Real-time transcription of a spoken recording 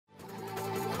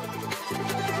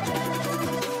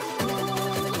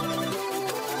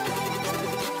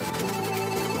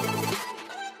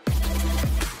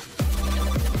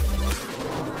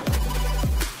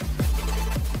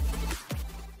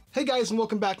Hey guys, and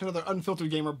welcome back to another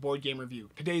Unfiltered Gamer board game review.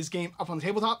 Today's game up on the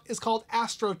tabletop is called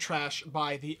Astro Trash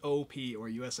by the OP, or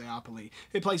USAopoly.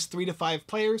 It plays 3 to 5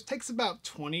 players, takes about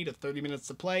 20 to 30 minutes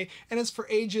to play, and is for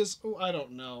ages, I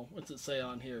don't know, what's it say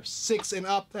on here, 6 and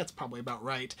up, that's probably about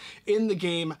right. In the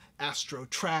game Astro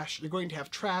Trash, you're going to have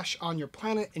trash on your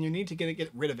planet, and you need to get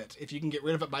rid of it. If you can get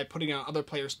rid of it by putting it on other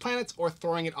players' planets or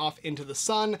throwing it off into the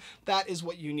sun, that is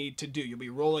what you need to do. You'll be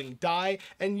rolling die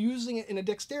and using it in a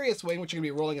dexterous way in which you're going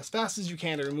to be rolling as fast as you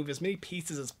can to remove as many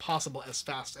pieces as possible as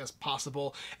fast as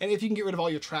possible. And if you can get rid of all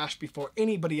your trash before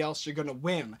anybody else, you're going to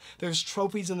win. There's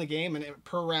trophies in the game, and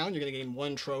per round you're going to gain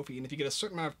 1 trophy. And if you get a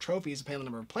certain amount of trophies, depending on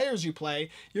the number of players you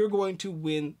play, you're going to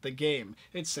win the game.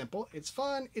 It's simple, it's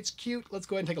fun, it's cute. Let's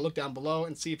go ahead and take a look down below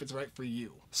and see if it's right for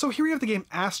you. So here we have the game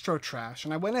Astro Trash,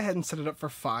 and I went ahead and set it up for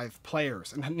 5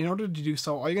 players. And in order to do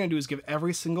so, all you're going to do is give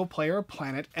every single player a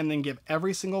planet, and then give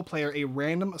every single player a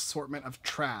random assortment of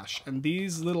trash. And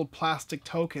these little plastic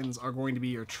tokens are going to be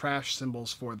your trash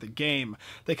symbols for the game.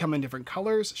 They come in different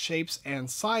colors, shapes, and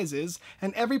sizes,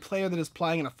 and every player that is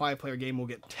playing in a 5-player game will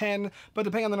get 10, but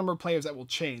depending on the number of players that will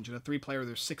change. In a 3-player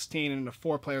there's 16, and in a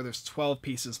 4-player there's 12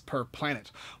 pieces per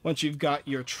planet. Once you've got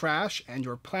your trash and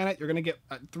your planet, you're going to get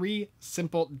 3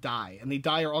 simple die, and the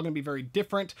die are all going to be very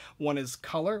different. One is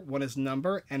color, one is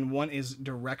number, and one is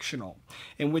directional.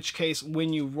 In which case,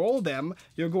 when you roll them,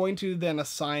 you're going to then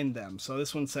assign them. So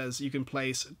this one says you can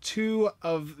place 2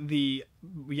 of the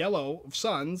yellow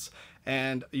suns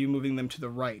and you moving them to the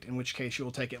right, in which case you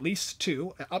will take at least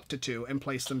 2, up to 2, and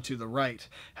place them to the right.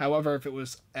 However, if it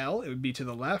was L, it would be to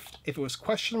the left. If it was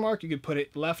question mark, you could put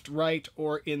it left, right,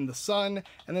 or in the sun.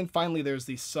 And then finally there's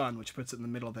the sun, which puts it in the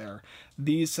middle there.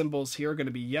 These symbols here are going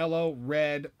to be yellow,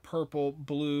 red, purple,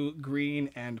 blue,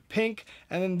 green, and pink.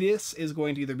 And then this is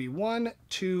going to either be 1,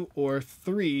 2, or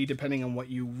 3, depending on what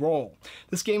you roll.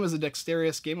 This game is a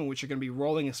dexterous game in which you're going to be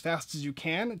rolling as fast as you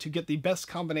can to get the best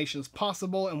combinations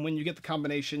possible, and when you get the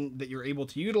combination that you're able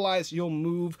to utilize, you'll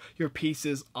move your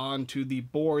pieces onto the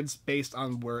boards based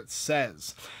on where it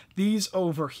says. These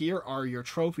over here are your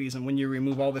trophies, and when you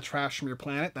remove all the trash from your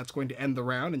planet, that's going to end the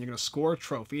round and you're going to score a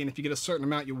trophy, and if you get a certain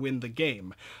amount, you win the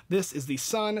game. This is the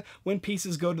sun. When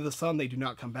pieces go to the sun, they do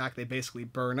not come back, they basically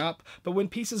burn up, but when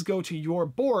pieces go to your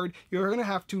board, you're going to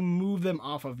have to move them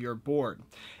off of your board.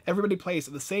 Everybody plays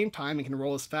at the same time and can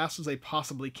roll as fast as they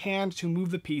possibly can to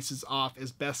move the pieces off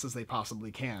as best as they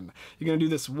possibly can. You're going to do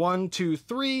this 1, 2,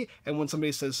 3, and when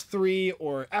somebody says 3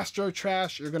 or Astro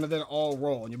Trash, you're going to then all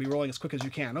roll, and you'll be rolling as quick as you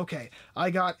can. Okay,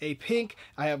 I got a pink,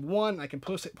 I have 1, I can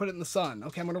put it in the sun.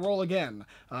 Okay, I'm going to roll again.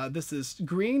 This is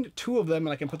green, 2 of them,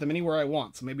 and I can put them anywhere I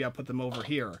want, so maybe I'll put them over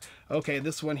here. Okay,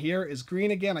 this one here is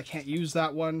green again, I can't use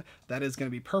that one. That is going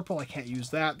to be purple, I can't use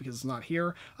that because it's not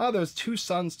here. There's 2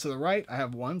 suns to the right, I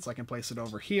have 1, so I can place it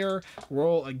over here.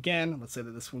 Roll again, let's say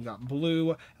that this one got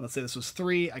blue, and let's say this was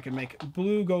 3, I can make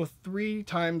blue go 3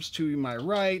 times to my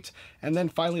right, and then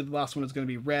finally the last one is going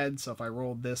to be red, so if I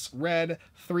rolled this red,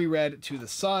 3 red to the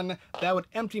sun, that would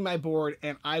empty my board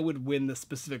and I would win this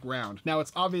specific round. Now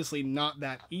it's obviously not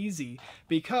that easy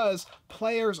because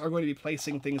players are going to be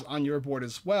placing things on your board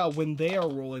as well when they are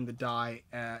rolling the die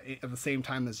at the same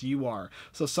time as you are.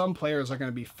 So some players are going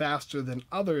to be faster than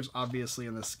others obviously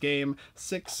in this game.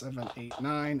 6, 7, 8,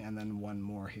 9, and then 1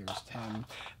 more, here's 10.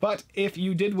 But if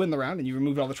you did win the round and you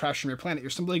removed all the trash from your planet, you're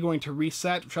simply going to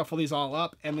reset, shuffle these all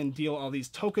up, and then deal all these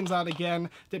tokens out again,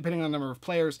 depending on the number of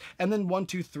players, and then 1,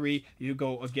 2, 3, you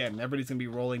go again. Everybody's going to be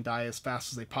rolling die as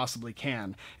fast as they possibly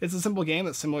can. It's a simple game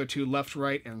that's similar to Left,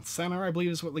 Right, and Center, I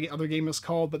believe is what the other game is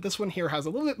called, but this one here has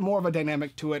a little bit more of a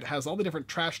dynamic to it. It has all the different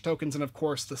trash tokens and of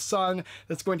course the sun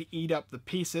that's going to eat up the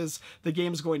pieces. The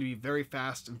game is going to be very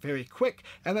fast and very quick,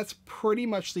 and that's pretty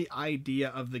much the idea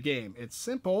of the game. It's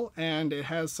simple and it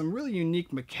has some really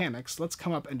unique mechanics. Let's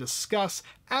come up and discuss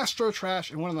Astro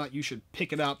Trash and whether or not you should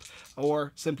pick it up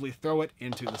or simply throw it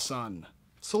into the sun.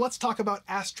 So let's talk about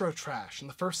Astro Trash, and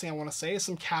the first thing I want to say is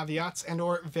some caveats and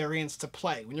or variants to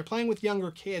play. When you're playing with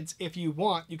younger kids, if you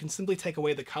want, you can simply take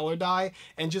away the color die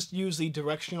and just use the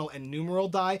directional and numeral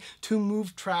die to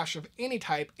move trash of any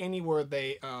type anywhere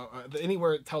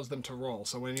anywhere it tells them to roll.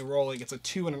 So when you're rolling, it's a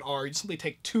 2 and an R, you simply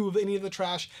take 2 of any of the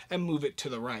trash and move it to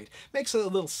the right. Makes it a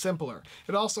little simpler.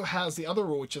 It also has the other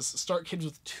rule, which is start kids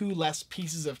with 2 less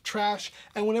pieces of trash,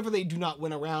 and whenever they do not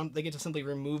win a round, they get to simply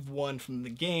remove 1 from the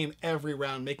game every round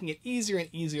around, making it easier and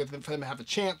easier for them to have a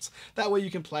chance. That way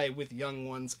you can play with young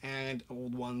ones and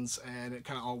old ones, and it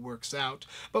kind of all works out.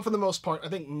 But for the most part, I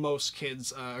think most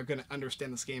kids are going to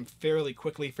understand this game fairly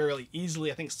quickly, fairly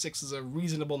easily. I think 6 is a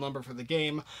reasonable number for the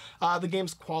game. The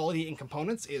game's quality and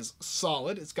components is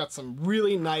solid. It's got some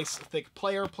really nice, thick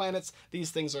player planets.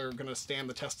 These things are going to stand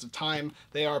the test of time.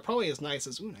 They are probably as nice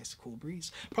as, ooh, nice cool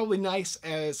breeze. Probably nice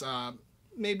as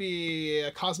maybe a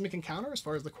Cosmic Encounter as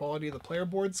far as the quality of the player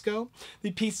boards go.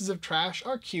 The pieces of trash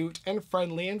are cute and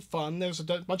friendly and fun. There's a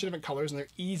bunch of different colors and they're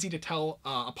easy to tell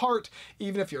apart.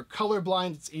 Even if you're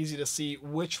colorblind, it's easy to see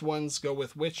which ones go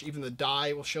with which. Even the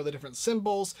die will show the different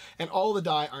symbols, and all the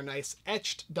die are nice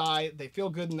etched die. They feel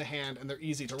good in the hand and they're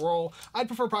easy to roll. I'd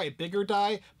prefer probably a bigger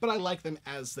die, but I like them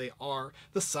as they are.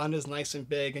 The sun is nice and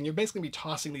big, and you're basically going to be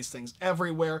tossing these things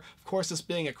everywhere. Of course, this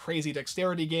being a crazy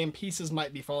dexterity game, pieces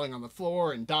might be falling on the floor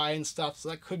and die and stuff, so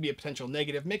that could be a potential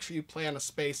negative. Make sure you play on a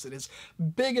space that is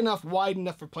big enough, wide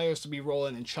enough for players to be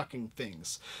rolling and chucking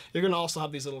things. You're going to also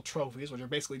have these little trophies, which are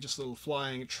basically just little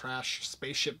flying trash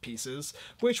spaceship pieces,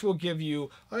 which will give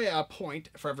you a point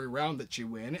for every round that you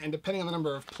win, and depending on the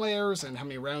number of players and how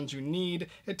many rounds you need,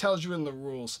 it tells you in the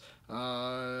rules.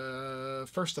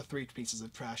 First to 3 pieces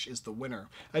of trash is the winner.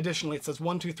 Additionally, it says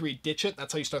 1, 2, 3, ditch it.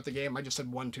 That's how you start the game. I just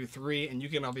said 1, 2, 3, and you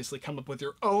can obviously come up with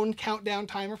your own countdown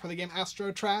timer for the game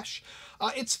Astro Trash.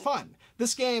 It's fun.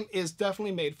 This game is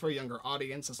definitely made for a younger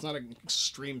audience. It's not an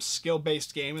extreme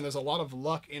skill-based game, and there's a lot of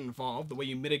luck involved. The way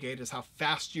you mitigate is how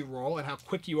fast you roll and how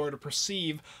quick you are to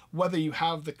perceive whether you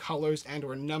have the colors and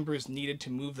or numbers needed to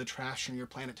move the trash from your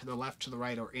planet to the left, to the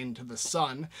right, or into the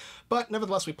sun. But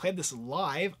nevertheless, we played this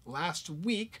live last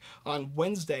week on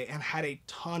Wednesday and had a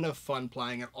ton of fun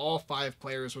playing it. All 5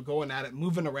 players were going at it,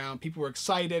 moving around. People were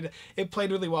excited. It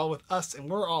played really well with us, and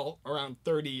we're all around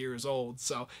 30 years old,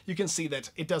 so you can see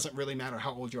that it doesn't really matter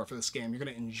how old you are for this game. You're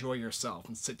going to enjoy yourself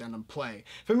and sit down and play.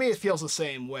 For me, it feels the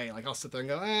same way. Like, I'll sit there and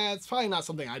go, it's probably not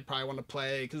something I'd probably want to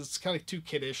play because it's kind of too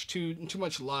kiddish, too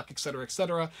much luck, etc.,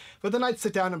 etc. But then I'd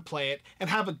sit down and play it and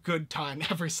have a good time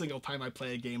every single time I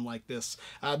play a game like this.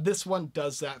 This one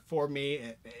does that for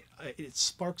me. It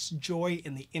sparks joy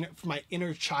in for my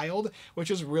inner child,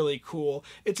 which is really cool.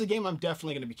 It's a game I'm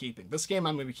definitely going to be keeping. This game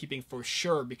I'm going to be keeping for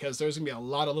sure, because there's going to be a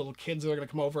lot of little kids that are going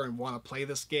to come over and want to play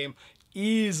this game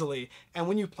easily. And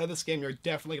when you play this game, you're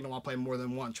definitely going to want to play more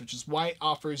than once, which is why it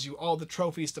offers you all the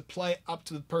trophies to play up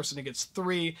to the person who gets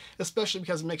 3, especially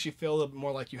because it makes you feel a little bit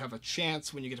more like you have a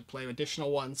chance when you get to play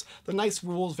additional ones. The nice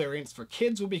rules variants for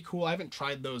kids will be cool. I haven't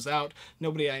tried those out.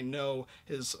 Nobody I know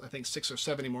is, I think, 6 or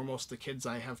 7 anymore. Most of the kids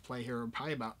I have play here are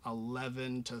probably about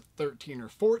 11 to 13 or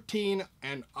 14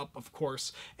 and up, of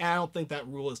course. And I don't think that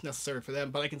rule is necessary for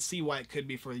them, but I can see why it could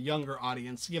be for a younger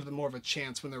audience to give them more of a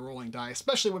chance when they're rolling die,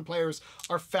 especially when players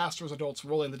are faster as adults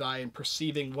rolling the die and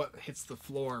perceiving what hits the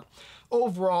floor.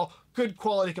 Overall, good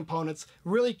quality components,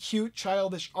 really cute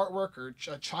childish artwork, or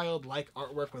childlike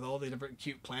artwork with all the different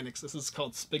cute planets. This is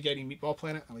called Spaghetti Meatball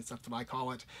Planet, at least that's what I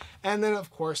call it. And then,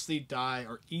 of course, the die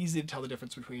are easy to tell the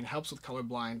difference between, helps with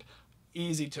colorblind,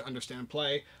 easy to understand and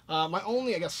play. My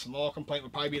only, I guess, small complaint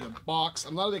would probably be the box.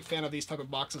 I'm not a big fan of these type of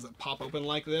boxes that pop open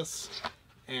like this,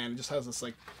 and it just has this,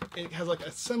 like, it has like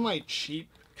a semi-cheap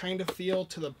kind of feel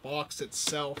to the box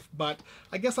itself, but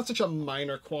I guess that's such a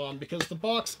minor qualm because the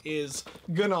box is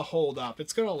gonna hold up.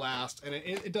 It's gonna last, and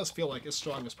it does feel like as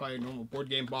strong as probably a normal board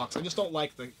game box. I just don't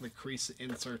like the crease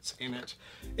inserts in it.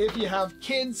 If you have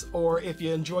kids, or if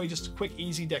you enjoy just quick,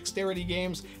 easy dexterity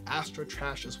games, Astro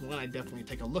Trash is one I definitely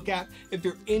take a look at. If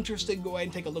you're interested, go ahead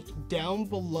and take a look down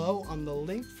below on the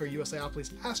link for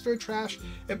USAopoly's Astro Trash.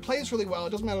 It plays really well. It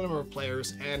doesn't matter the number of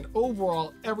players, and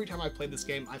overall, every time I played this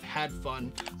game, I've had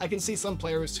fun. I can see some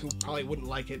players who probably wouldn't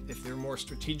like it if they're more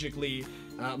strategically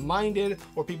minded,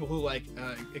 or people who like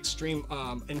extreme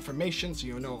information, so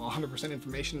you know 100%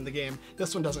 information in the game.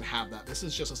 This one doesn't have that. This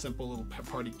is just a simple little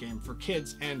party game for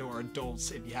kids and or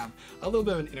adults if you have a little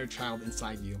bit of an inner child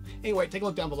inside you. Anyway, take a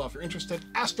look down below if you're interested.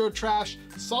 Astro Trash,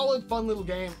 solid, fun little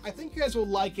game. I think you guys will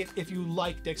like it if you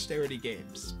like dexterity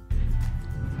games.